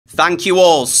Thank you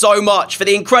all so much for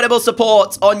the incredible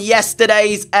support on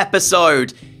yesterday's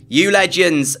episode. You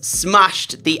legends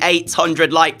smashed the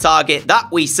 800 like target that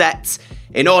we set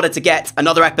in order to get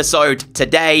another episode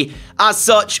today. As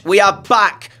such, we are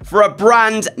back for a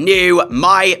brand new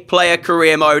My Player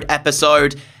Career Mode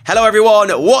episode. Hello everyone,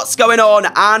 what's going on?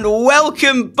 And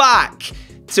welcome back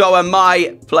to our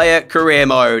My Player Career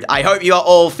Mode. I hope you are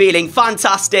all feeling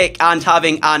fantastic and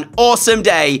having an awesome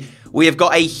day. We have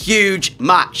got a huge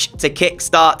match to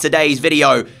kickstart today's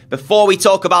video. Before we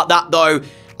talk about that though,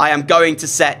 I am going to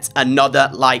set another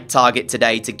like target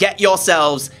today to get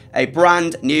yourselves a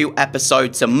brand new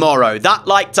episode tomorrow. That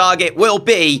like target will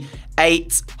be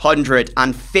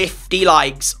 850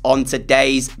 likes on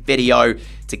today's video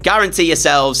to guarantee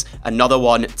yourselves another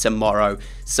one tomorrow.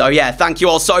 So yeah, thank you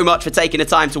all so much for taking the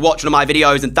time to watch one of my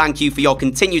videos, and thank you for your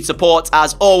continued support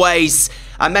as always.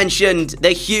 I mentioned the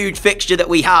huge fixture that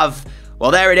we have. Well,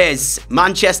 there it is.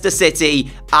 Manchester City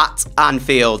at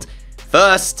Anfield.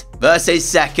 First versus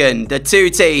second. The two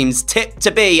teams tipped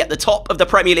to be at the top of the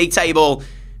Premier League table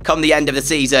come the end of the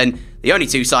season. The only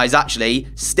two sides actually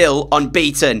still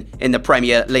unbeaten in the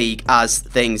Premier League as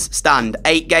things stand.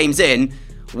 8 games in,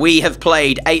 we have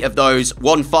played 8 of those,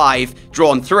 won 5,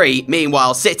 drawn 3.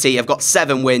 Meanwhile, City have got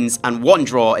 7 wins and 1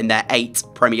 draw in their 8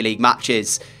 Premier League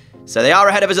matches. So they are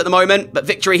ahead of us at the moment, but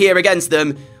victory here against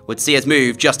them would see us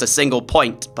move just a single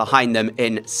point behind them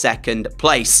in second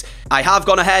place. I have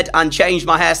gone ahead and changed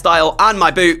my hairstyle and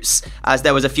my boots, as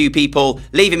there was a few people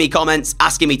leaving me comments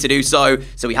asking me to do so.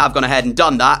 So we have gone ahead and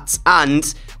done that,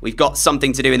 and we've got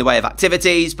something to do in the way of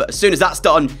activities. But as soon as that's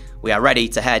done, we are ready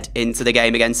to head into the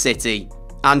game against City.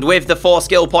 And with the 4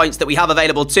 skill points that we have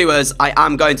available to us, I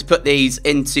am going to put these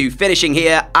into finishing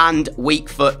here and weak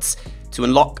foot to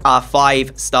unlock our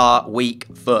 5-star weak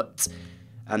foot.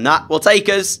 And that will take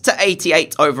us to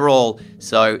 88 overall.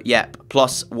 So, yep,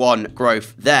 +1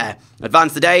 growth there.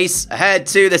 Advance the days ahead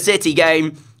to the City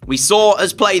game. We saw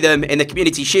us play them in the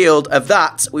Community Shield. Of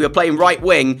that, we were playing right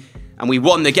wing and we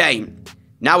won the game.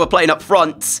 Now we're playing up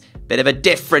front. Bit of a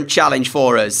different challenge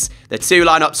for us. The 2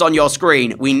 lineups on your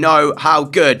screen. We know how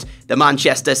good the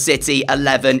Manchester City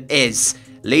 11 is.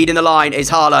 Leading the line is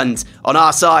Haaland. On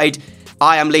our side,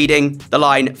 I am leading the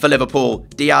line for Liverpool.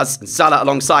 Diaz and Salah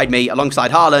alongside me. Alongside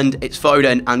Haaland, it's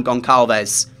Foden and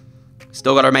Goncalves.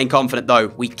 Still got to remain confident though.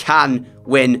 We can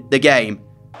win the game.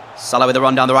 Salah with a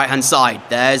run down the right-hand side.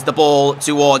 There's the ball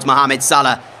towards Mohamed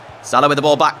Salah. Salah with the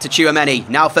ball back to Tchouaméni.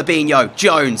 Now Fabinho.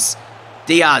 Jones.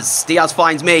 Diaz. Diaz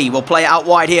finds me. We'll play it out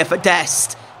wide here for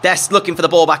Dest. Dest looking for the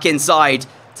ball back inside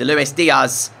to Luis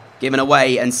Diaz. Given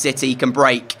away, and City can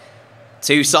break.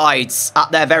 2 sides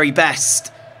at their very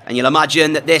best. And you'll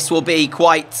imagine that this will be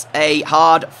quite a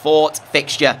hard-fought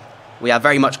fixture. We are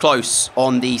very much close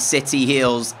on the City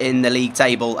heels in the league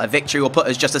table. A victory will put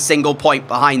us just a single point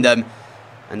behind them.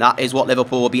 And that is what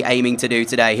Liverpool will be aiming to do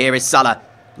today. Here is Salah,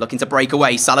 looking to break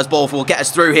away. Salah's ball will get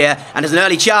us through here, and there's an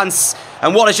early chance.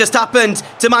 And what has just happened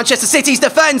to Manchester City's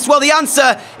defence? Well, the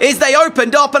answer is they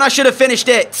opened up, and I should have finished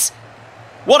it.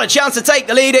 What a chance to take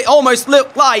the lead. It almost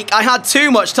looked like I had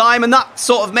too much time, and that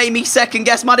sort of made me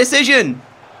second-guess my decision.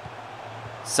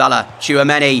 Salah,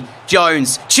 Tchouaméni,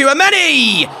 Jones,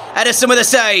 Tchouaméni! Ederson with a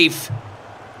save.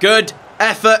 Good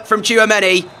effort from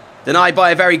Tchouaméni. Denied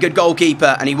by a very good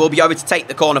goalkeeper, and he will be able to take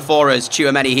the corner for us.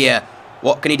 Tchouaméni here.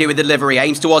 What can he do with the delivery?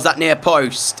 Aims towards that near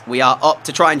post. We are up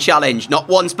to try and challenge. Not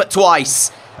once, but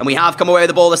twice. And we have come away with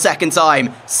the ball the second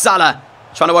time. Salah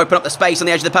trying to open up the space on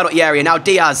the edge of the penalty area. Now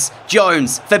Diaz,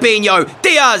 Jones, Fabinho,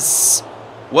 Diaz!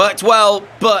 Worked well,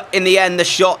 but in the end, the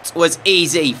shot was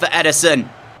easy for Ederson.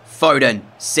 Foden,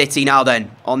 City now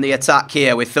then, on the attack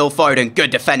here with Phil Foden.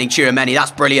 Good defending Tchouaméni, that's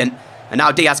brilliant. And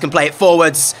now Diaz can play it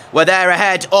forwards. We're there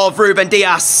ahead of Ruben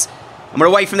Diaz. And we're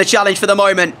away from the challenge for the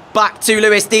moment. Back to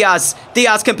Luis Diaz.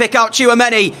 Diaz can pick out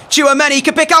Tchouaméni. Tchouaméni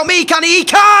can pick out me, can he? He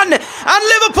can! And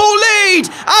Liverpool lead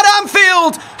at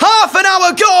Anfield. Half an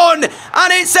hour gone.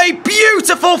 And it's a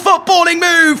beautiful footballing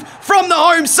move from the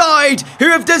home side, who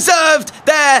have deserved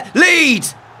their lead.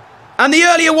 And the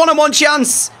earlier one-on-one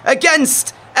chance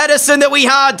against Ederson that we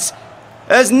had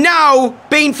has now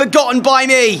been forgotten by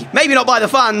me. Maybe not by the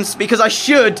fans, because I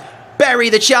should bury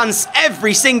the chance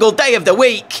every single day of the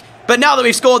week. But now that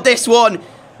we've scored this one,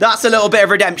 that's a little bit of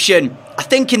redemption. I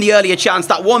think in the earlier chance,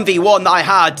 that 1v1 that I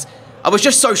had, I was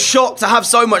just so shocked to have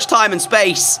so much time and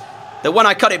space that when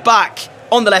I cut it back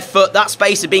on the left foot, that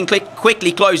space had been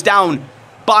quickly closed down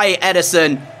by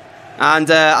Ederson. And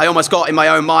I almost got in my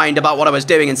own mind about what I was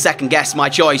doing and second-guessed my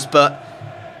choice. But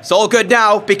it's all good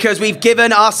now, because we've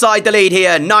given our side the lead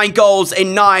here. 9 goals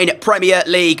in 9 Premier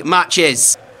League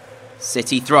matches.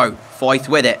 City throw. Foyth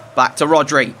with it. Back to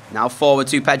Rodri. Now forward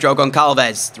to Pedro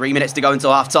Goncalves. 3 minutes to go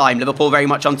until half-time. Liverpool very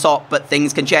much on top, but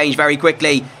things can change very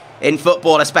quickly in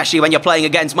football, especially when you're playing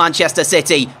against Manchester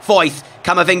City. Foyth,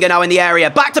 Camavinga now in the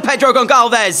area. Back to Pedro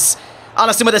Goncalves.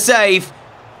 Alisson with a save.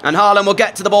 And Haaland will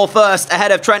get to the ball first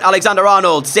ahead of Trent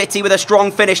Alexander-Arnold. City with a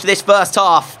strong finish to this first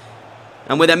half.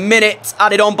 And with a minute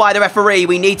added on by the referee,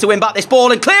 we need to win back this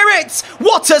ball and clear it.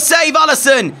 What a save,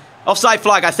 Alisson. Offside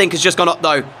flag, I think, has just gone up,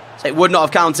 though. So it would not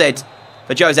have counted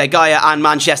for Jose Gaya and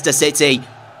Manchester City.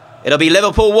 It'll be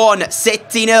Liverpool 1,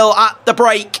 City 0 at the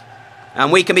break.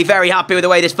 And we can be very happy with the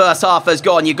way this first half has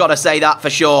gone. You've got to say that for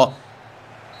sure.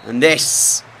 And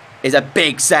this is a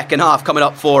big second half coming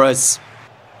up for us.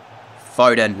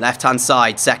 Foden, left-hand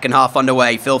side, second half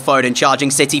underway. Phil Foden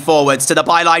charging City forwards to the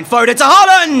byline. Foden to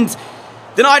Haaland!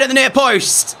 Denied at the near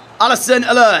post. Alisson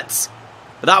alert.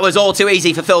 But that was all too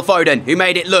easy for Phil Foden, who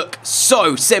made it look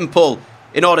so simple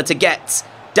in order to get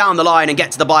down the line and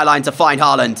get to the byline to find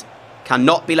Haaland.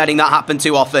 Cannot be letting that happen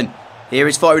too often. Here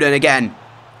is Foden again.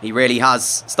 He really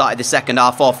has started the second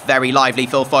half off very lively.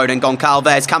 Phil Foden,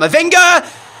 Goncalves, Camavinga!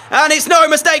 And it's no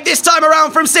mistake this time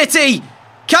around from City.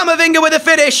 Camavinga with a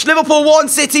finish. Liverpool 1,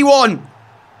 City 1.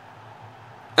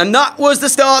 And that was the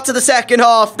start to the second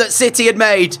half that City had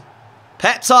made.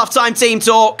 Pep's half-time team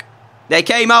talk. They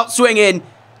came out swinging.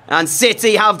 And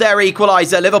City have their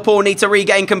equaliser. Liverpool need to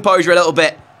regain composure a little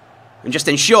bit. And just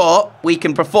ensure we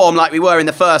can perform like we were in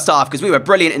the first half. Because we were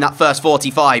brilliant in that first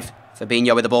 45.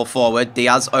 Fabinho with the ball forward.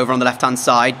 Diaz over on the left-hand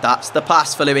side. That's the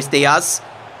pass for Luis Diaz,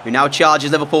 who now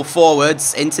charges Liverpool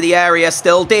forwards into the area.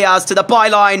 Still Diaz to the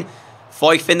byline.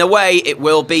 Foyth in the way. It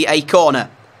will be a corner,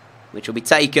 which will be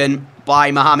taken by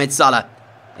Mohamed Salah.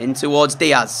 In towards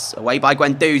Diaz. Away by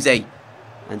Guendouzi.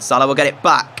 And Salah will get it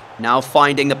back. Now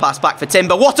finding the pass back for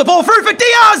Timber. What a ball through for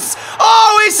Diaz!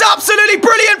 Oh, it's absolutely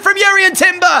brilliant from Jurrien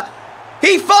Timber.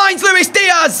 He finds Luis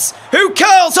Diaz, who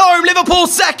curls home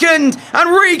Liverpool's second and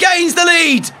regains the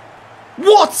lead.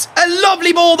 What a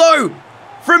lovely ball, though,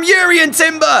 from Jurrien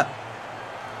Timber.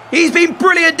 He's been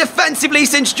brilliant defensively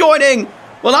since joining.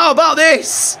 Well, how about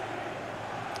this?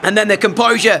 And then the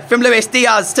composure from Luis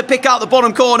Diaz to pick out the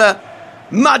bottom corner.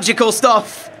 Magical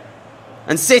stuff.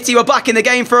 And City were back in the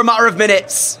game for a matter of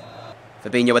minutes.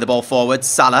 Fabinho with the ball forward.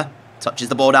 Salah touches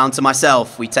the ball down to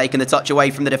myself. We've taken the touch away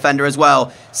from the defender as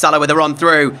well. Salah with a run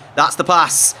through. That's the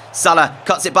pass. Salah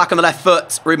cuts it back on the left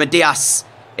foot. Ruben Diaz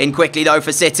in quickly though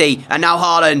for City. And now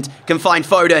Haaland can find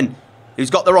Foden, who's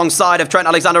got the wrong side of Trent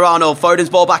Alexander-Arnold. Foden's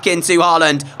ball back into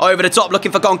Haaland. Over the top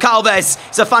looking for Goncalves.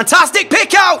 It's a fantastic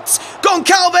pick out.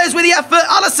 Goncalves with the effort.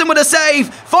 Alisson with a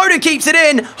save. Foden keeps it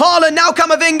in. Haaland, now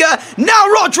Camavinga. Now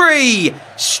Rodri.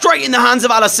 Straight in the hands of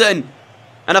Alisson.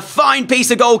 And a fine piece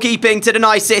of goalkeeping to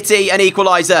deny City an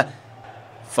equaliser.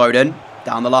 Foden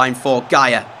down the line for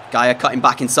Gaya. Gaya cutting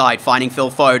back inside, finding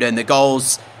Phil Foden. The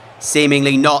goal's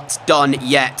seemingly not done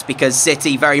yet because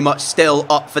City very much still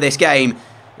up for this game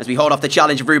as we hold off the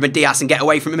challenge of Ruben Diaz and get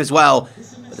away from him as well.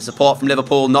 But the support from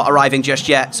Liverpool not arriving just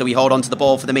yet, so we hold on to the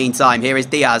ball for the meantime. Here is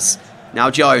Diaz. Now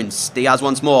Jones. Diaz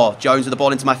once more. Jones with the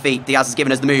ball into my feet. Diaz has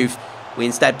given us the move. We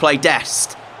instead play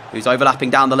Dest, who's overlapping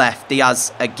down the left.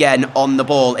 Diaz again on the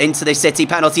ball into the City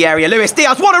penalty area. Luis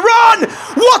Diaz, what a run!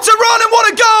 What a run and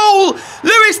what a goal!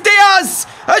 Luis Diaz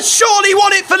has surely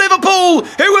won it for Liverpool,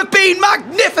 who have been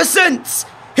magnificent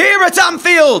here at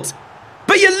Anfield.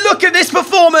 But you look at this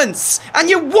performance and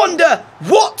you wonder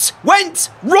what went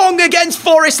wrong against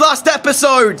Forest last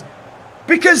episode.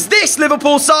 Because this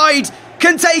Liverpool side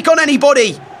can take on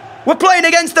anybody. We're playing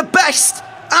against the best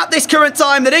at this current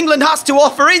time that England has to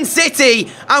offer in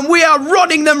City, and we are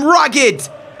running them ragged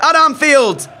at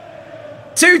Anfield.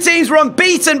 Two teams were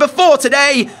unbeaten before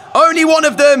today. Only one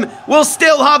of them will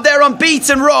still have their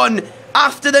unbeaten run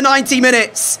after the 90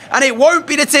 minutes, and it won't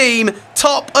be the team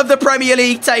top of the Premier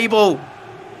League table.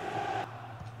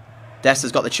 Dest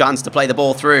has got the chance to play the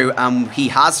ball through, and he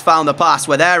has found the pass.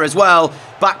 We're there as well.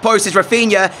 Back post is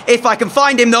Rafinha. If I can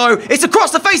find him, though, it's across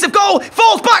the face of goal.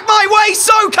 Falls back my way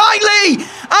so kindly.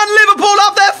 And Liverpool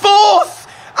have their fourth.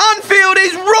 Anfield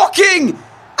is rocking.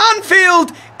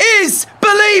 Anfield is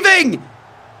believing.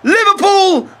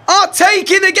 Liverpool are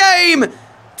taking the game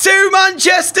to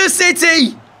Manchester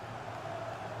City.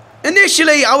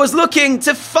 Initially, I was looking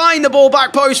to find the ball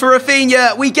back post for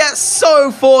Rafinha. We get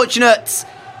so fortunate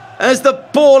as the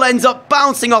ball ends up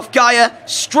bouncing off Gaya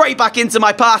straight back into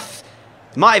my path.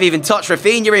 Might have even touched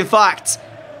Rafinha, in fact.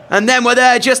 And then we're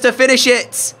there just to finish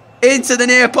it into the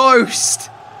near post.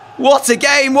 What a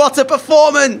game, what a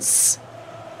performance.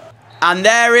 And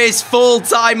there is full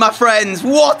time, my friends.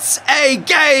 What a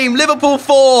game. Liverpool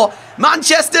 4,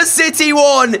 Manchester City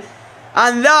 1.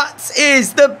 And that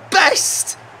is the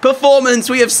best performance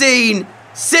we have seen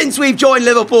since we've joined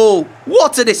Liverpool.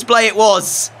 What a display it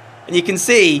was. And you can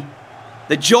see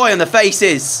the joy on the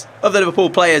faces of the Liverpool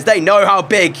players. They know how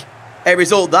big a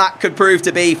result that could prove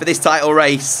to be for this title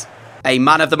race. A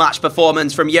man of the match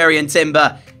performance from Jurrien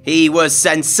Timber. He was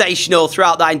sensational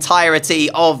throughout the entirety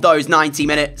of those 90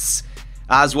 minutes,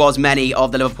 as was many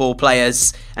of the Liverpool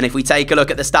players. And if we take a look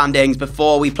at the standings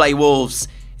before we play Wolves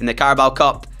in the Carabao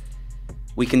Cup,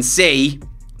 we can see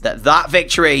that that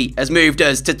victory has moved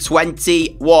us to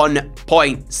 21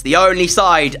 points. The only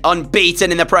side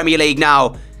unbeaten in the Premier League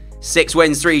now. 6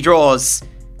 wins, 3 draws.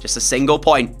 Just a single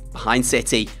point behind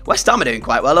City. West Ham are doing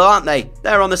quite well, aren't they?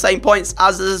 They're on the same points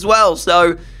as us as well.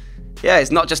 So, yeah,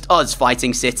 it's not just us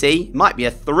fighting City. It might be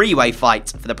a 3-way fight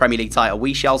for the Premier League title.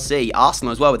 We shall see.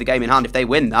 Arsenal as well with the game in hand. If they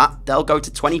win that, they'll go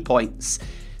to 20 points.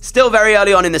 Still very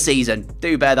early on in the season.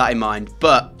 Do bear that in mind.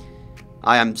 But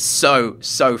I am so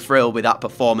thrilled with that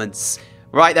performance.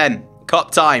 Right then,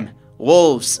 cup time.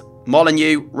 Wolves,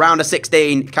 Molineux, round of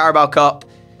 16, Carabao Cup.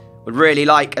 Would really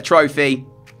like a trophy,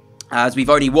 as we've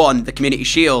only won the Community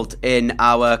Shield in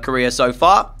our career so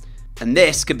far. And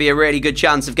this could be a really good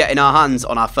chance of getting our hands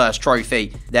on our first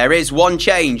trophy. There is one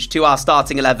change to our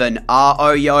starting 11.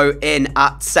 Oyo in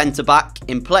at centre-back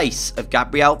in place of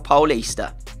Gabriel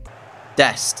Paulista.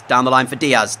 Dest down the line for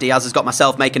Diaz. Diaz has got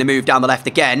myself making a move down the left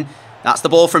again. That's the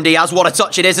ball from Diaz. What a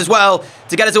touch it is as well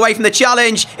to get us away from the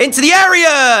challenge into the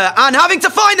area and having to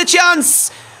find the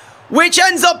chance, which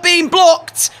ends up being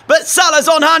blocked. But Salah's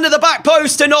on hand at the back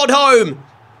post to nod home.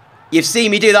 You've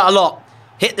seen me do that a lot.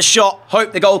 Hit the shot,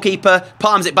 hope the goalkeeper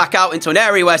palms it back out into an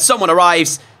area where someone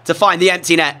arrives to find the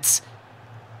empty net.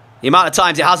 The amount of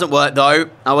times it hasn't worked though,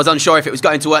 I was unsure if it was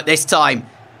going to work this time.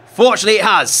 Fortunately it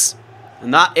has.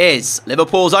 And that is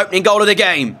Liverpool's opening goal of the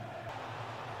game.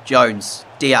 Jones,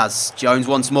 Diaz, Jones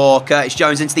once more. Curtis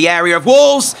Jones into the area of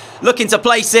Wolves, looking to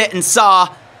place it, and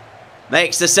Sarr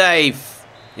makes the save.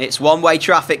 It's one-way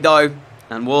traffic though,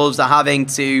 and Wolves are having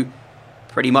to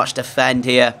pretty much defend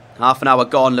here. Half an hour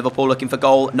gone, Liverpool looking for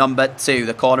goal number 2.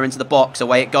 The corner into the box,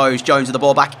 away it goes. Jones with the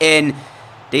ball back in.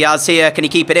 Diaz here, can he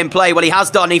keep it in play? Well, he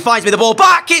has done. He finds me the ball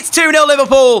back. It's 2-0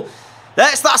 Liverpool.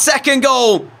 That's that second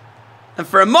goal. And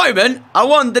for a moment, I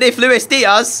wondered if Luis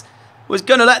Diaz was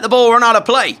going to let the ball run out of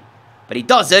play. But he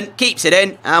doesn't, keeps it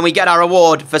in, and we get our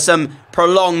reward for some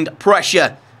prolonged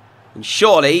pressure. And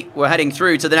surely we're heading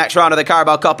through to the next round of the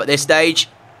Carabao Cup at this stage.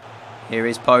 Here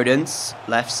is Podence,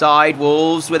 left side,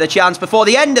 Wolves with a chance before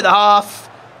the end of the half.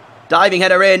 Diving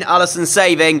header in, Alisson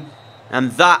saving,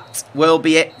 and that will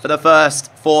be it for the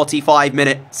first 45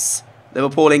 minutes.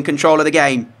 Liverpool in control of the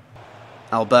game.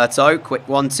 Alberto, quick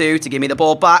 1-2 to give me the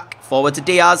ball back. Forward to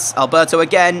Diaz, Alberto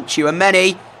again,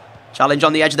 Tchouaméni. Challenge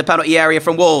on the edge of the penalty area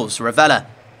from Wolves. Ravella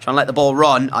trying to let the ball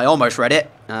run. I almost read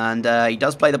it. And he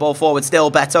does play the ball forward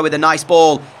still. Beto with a nice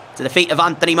ball to the feet of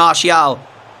Anthony Martial.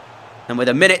 And with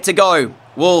a minute to go,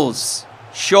 Wolves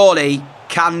surely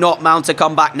cannot mount a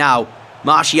comeback now.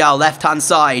 Martial, left-hand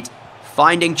side,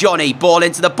 finding Johnny. Ball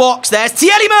into the box. There's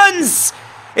Tielemans!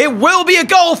 It will be a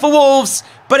goal for Wolves,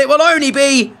 but it will only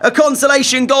be a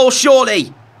consolation goal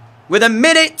surely. With a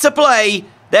minute to play,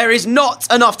 there is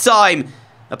not enough time.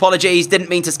 Apologies, didn't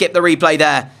mean to skip the replay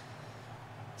there.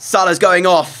 Salah's going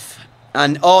off,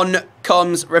 and on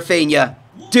comes Rafinha.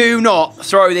 Do not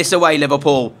throw this away,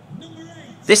 Liverpool.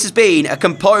 This has been a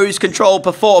composed, controlled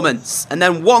performance, and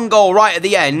then one goal right at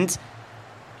the end,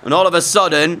 and all of a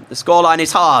sudden, the scoreline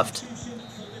is halved.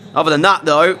 Other than that,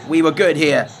 though, we were good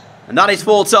here, and that is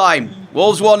full time.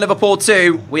 Wolves 1, Liverpool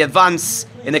 2. We advance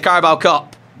in the Carabao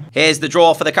Cup. Here's the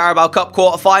draw for the Carabao Cup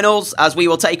quarterfinals, as we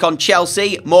will take on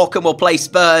Chelsea. Morecambe will play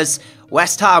Spurs.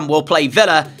 West Ham will play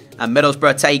Villa. And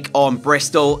Middlesbrough take on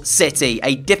Bristol City.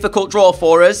 A difficult draw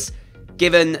for us,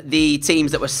 given the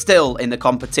teams that were still in the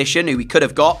competition, who we could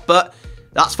have got. But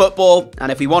that's football,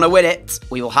 and if we want to win it,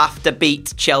 we will have to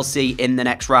beat Chelsea in the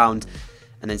next round.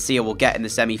 And then see who we'll get in the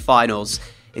semi-finals.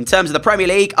 In terms of the Premier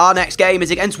League, our next game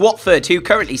is against Watford, who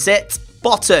currently sit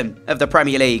bottom of the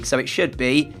Premier League. So it should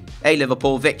be a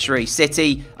Liverpool victory.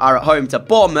 City are at home to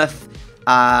Bournemouth.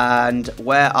 And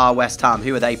where are West Ham?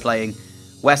 Who are they playing?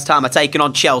 West Ham are taking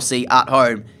on Chelsea at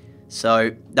home.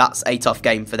 So that's a tough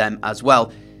game for them as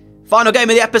well. Final game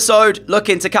of the episode,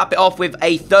 looking to cap it off with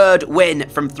a 3rd win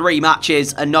from 3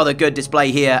 matches. Another good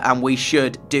display here, and we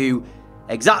should do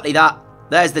exactly that.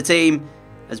 There's the team,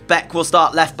 as Beck will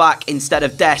start left back instead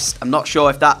of Dest. I'm not sure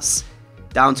if that's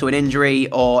down to an injury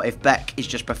or if Beck is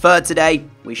just preferred today.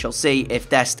 We shall see if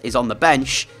Dest is on the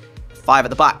bench. 5 at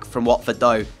the back from Watford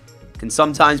though. Can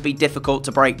sometimes be difficult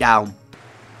to break down.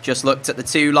 Just looked at the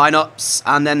 2 lineups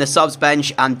and then the subs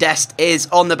bench, and Dest is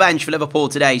on the bench for Liverpool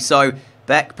today. So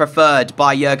Beck preferred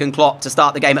by Jurgen Klopp to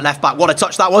start the game at left back. What a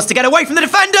touch that was to get away from the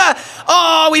defender.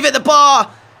 Oh, we've hit the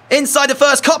bar inside the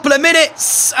first couple of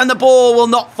minutes. And the ball will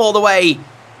not fall the way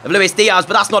of Luis Diaz,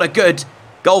 but that's not a good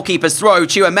goalkeeper's throw.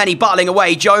 Tchouaméni battling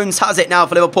away. Jones has it now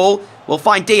for Liverpool. We'll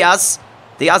find Diaz.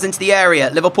 Diaz into the area.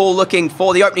 Liverpool looking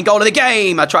for the opening goal of the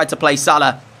game. I tried to play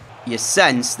Salah. You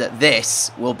sense that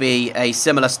this will be a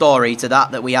similar story to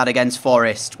that we had against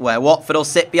Forest, where Watford will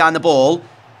sit behind the ball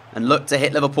and look to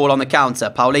hit Liverpool on the counter.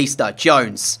 Paulista,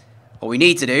 Jones. What we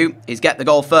need to do is get the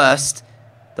goal first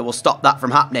that will stop that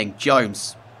from happening.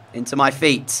 Jones into my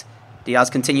feet. Diaz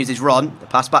continues his run. The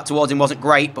pass back towards him wasn't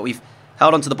great, but we've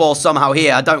held onto the ball somehow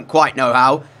here. I don't quite know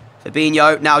how.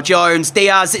 Fabinho, now Jones,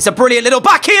 Diaz. It's a brilliant little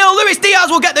back heel. Luis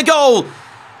Diaz will get the goal.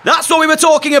 That's what we were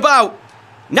talking about.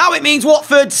 Now it means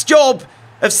Watford's job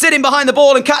of sitting behind the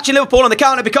ball and catching Liverpool on the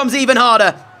counter becomes even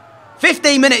harder.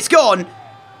 15 minutes gone,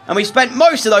 and we've spent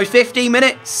most of those 15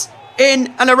 minutes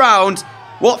in and around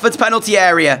Watford's penalty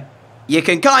area. You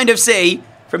can kind of see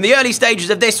from the early stages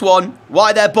of this one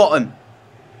why they're bottom.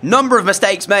 Number of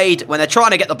mistakes made when they're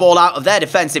trying to get the ball out of their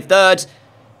defensive third,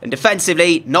 and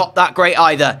defensively, not that great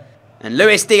either. And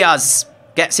Luis Diaz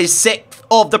gets his 6th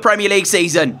of the Premier League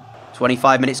season.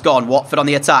 25 minutes gone. Watford on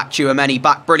the attack. Tchouaméni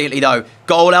back brilliantly though.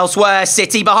 Goal elsewhere.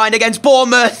 City behind against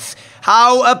Bournemouth.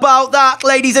 How about that,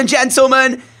 ladies and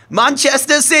gentlemen?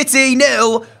 Manchester City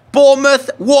 0, Bournemouth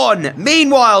 1.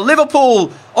 Meanwhile,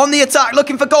 Liverpool on the attack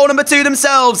looking for goal number 2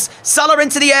 themselves. Salah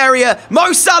into the area.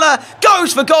 Mo Salah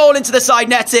goes for goal into the side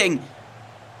netting.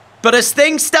 But as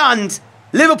things stand,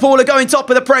 Liverpool are going top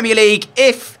of the Premier League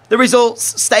if the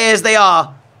results stay as they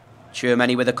are.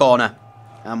 Tchouaméni with a corner.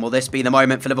 And will this be the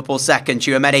moment for Liverpool's second?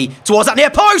 Tchouaméni towards that near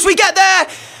post. We get there.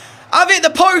 I've hit the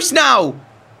post now.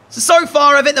 So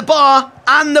far, I've hit the bar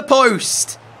and the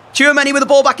post. Tchouaméni with the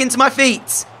ball back into my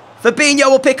feet. Fabinho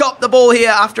will pick up the ball here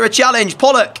after a challenge.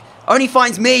 Pollock only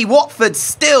finds me. Watford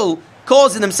still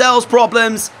causing themselves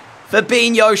problems.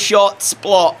 Fabinho shots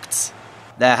blocked.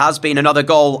 There has been another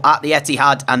goal at the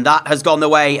Etihad, and that has gone the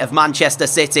way of Manchester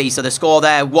City. So the score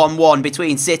there, 1-1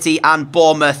 between City and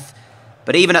Bournemouth.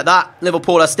 But even at that,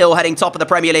 Liverpool are still heading top of the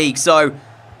Premier League. So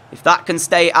if that can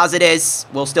stay as it is,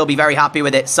 we'll still be very happy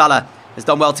with it. Salah has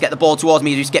done well to get the ball towards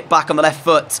me. Just get back on the left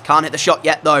foot. Can't hit the shot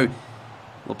yet, though.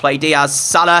 We'll play Diaz.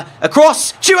 Salah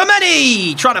across.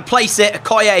 Tchouaméni trying to place it.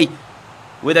 Okoye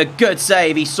with a good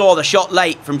save. He saw the shot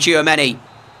late from Tchouaméni.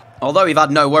 Although we've had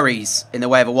no worries in the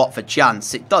way of a Watford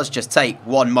chance, it does just take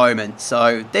one moment.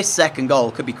 So this second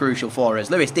goal could be crucial for us.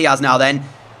 Luis Diaz now then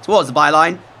towards the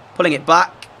byline. Pulling it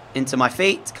back into my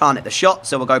feet. Can't hit the shot,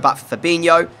 so we'll go back for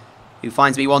Fabinho, who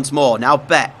finds me once more. Now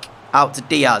Beck out to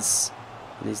Diaz.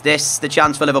 And is this the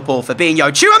chance for Liverpool?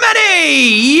 Fabinho.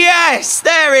 Tchouaméni! Yes!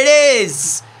 There it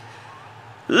is!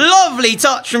 Lovely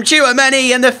touch from Tchouaméni,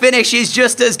 and the finish is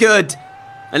just as good.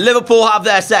 And Liverpool have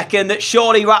their second. That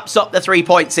surely wraps up the 3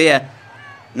 points here.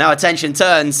 Now attention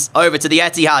turns over to the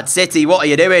Etihad. City, what are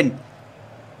you doing?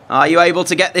 Are you able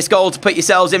to get this goal to put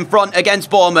yourselves in front against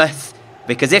Bournemouth?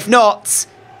 Because if not,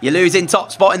 you're losing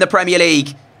top spot in the Premier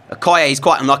League. Okoye is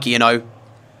quite unlucky, you know.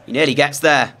 He nearly gets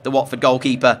there, the Watford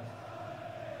goalkeeper.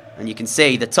 And you can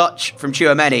see the touch from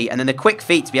Tchouaméni, and then the quick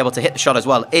feet to be able to hit the shot as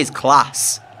well is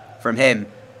class from him.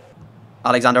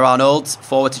 Alexander-Arnold,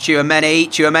 forward to Tchouaméni.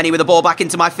 Tchouaméni with the ball back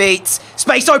into my feet.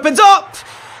 Space opens up!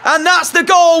 And that's the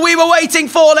goal we were waiting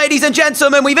for, ladies and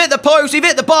gentlemen. We've hit the post, we've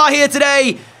hit the bar here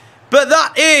today. But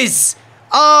that is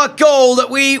our goal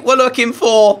that we were looking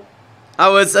for. I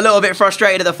was a little bit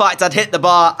frustrated at the fact I'd hit the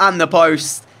bar and the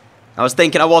post. I was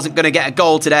thinking I wasn't going to get a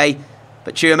goal today.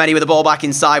 But Tchouaméni with the ball back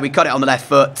inside. We cut it on the left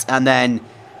foot. And then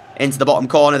into the bottom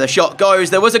corner. The shot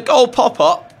goes. There was a goal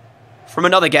pop-up from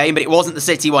another game. But it wasn't the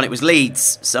City one. It was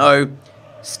Leeds. So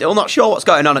still not sure what's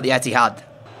going on at the Etihad.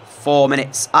 4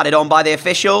 minutes added on by the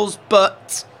officials.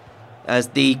 But as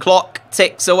the clock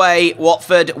ticks away,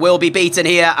 Watford will be beaten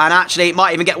here, and actually it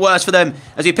might even get worse for them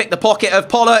as we pick the pocket of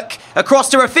Pollock across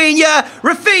to Rafinha.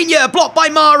 Rafinha blocked by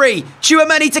Mari.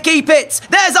 Tchouaméni to keep it.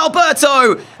 There's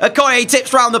Alberto. Okoye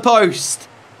tips round the post.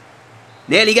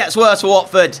 Nearly gets worse for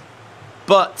Watford,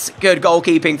 but good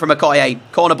goalkeeping from Okoye.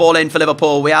 Corner ball in for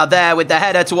Liverpool. We are there with the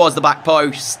header towards the back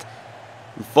post.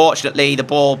 Unfortunately, the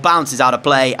ball bounces out of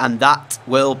play, and that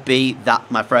will be that,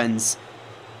 my friends.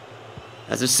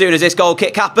 As soon as this goal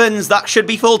kick happens, that should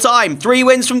be full time. 3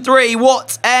 wins from 3.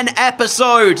 What an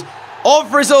episode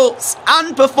of results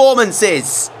and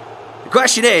performances. The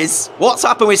question is, what's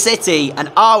happened with City,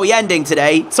 and are we ending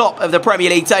today top of the Premier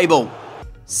League table?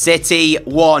 City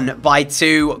won by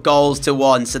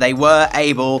 2-1, so they were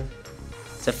able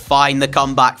to find the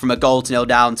comeback from a 0-0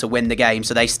 down to win the game.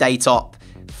 So they stay top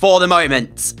for the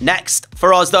moment. Next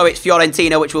for us, though, it's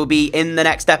Fiorentina, which will be in the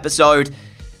next episode.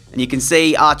 And you can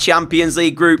see our Champions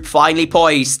League group finally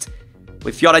poised,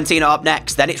 with Fiorentina up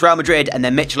next. Then it's Real Madrid, and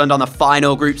then Midtjylland on the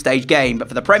final group stage game. But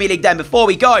for the Premier League then, before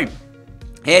we go,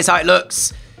 here's how it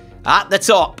looks. At the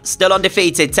top, still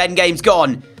undefeated, 10 games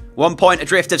gone. 1 point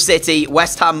adrift of City.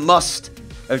 West Ham must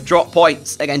have dropped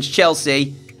points against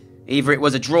Chelsea. Either it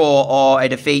was a draw or a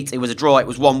defeat. It was a draw. It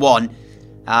was 1-1.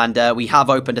 And we have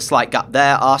opened a slight gap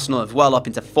there. Arsenal as well up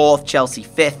into 4th. Chelsea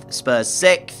 5th. Spurs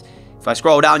 6th. If I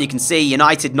scroll down, you can see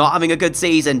United not having a good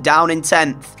season. Down in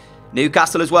 10th.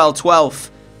 Newcastle as well, 12th.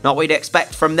 Not what you'd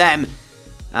expect from them.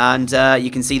 And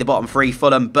you can see the bottom 3,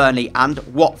 Fulham, Burnley and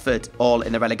Watford, all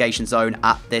in the relegation zone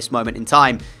at this moment in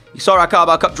time. You saw our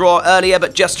Carabao Cup draw earlier,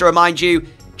 but just to remind you,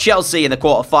 Chelsea in the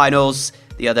quarterfinals.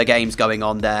 The other games going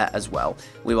on there as well.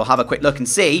 We will have a quick look and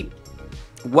see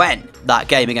when that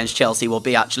game against Chelsea will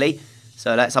be, actually.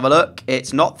 So let's have a look.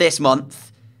 It's not this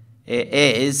month. It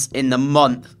is in the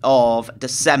month of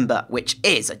December, which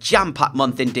is a jam-packed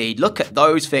month indeed. Look at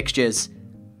those fixtures.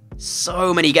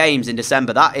 So many games in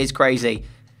December. That is crazy.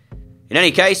 In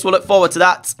any case, we'll look forward to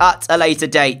that at a later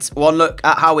date. One look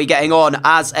at how we're getting on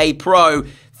as a pro.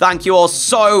 Thank you all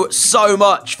so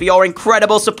much for your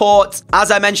incredible support. As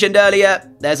I mentioned earlier,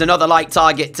 there's another like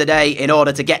target today in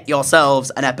order to get yourselves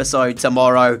an episode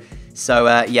tomorrow.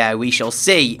 So, yeah, we shall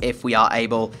see if we are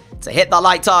able to hit that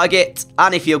like target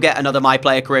and if you'll get another My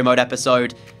Player Career Mode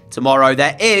episode tomorrow.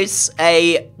 There is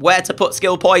a where to put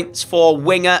skill points for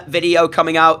winger video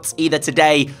coming out either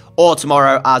today or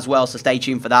tomorrow as well. So stay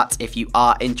tuned for that if you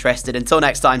are interested. Until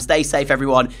next time, stay safe,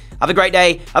 everyone. Have a great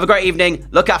day. Have a great evening.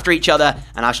 Look after each other.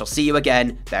 And I shall see you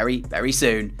again very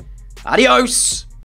soon. Adios.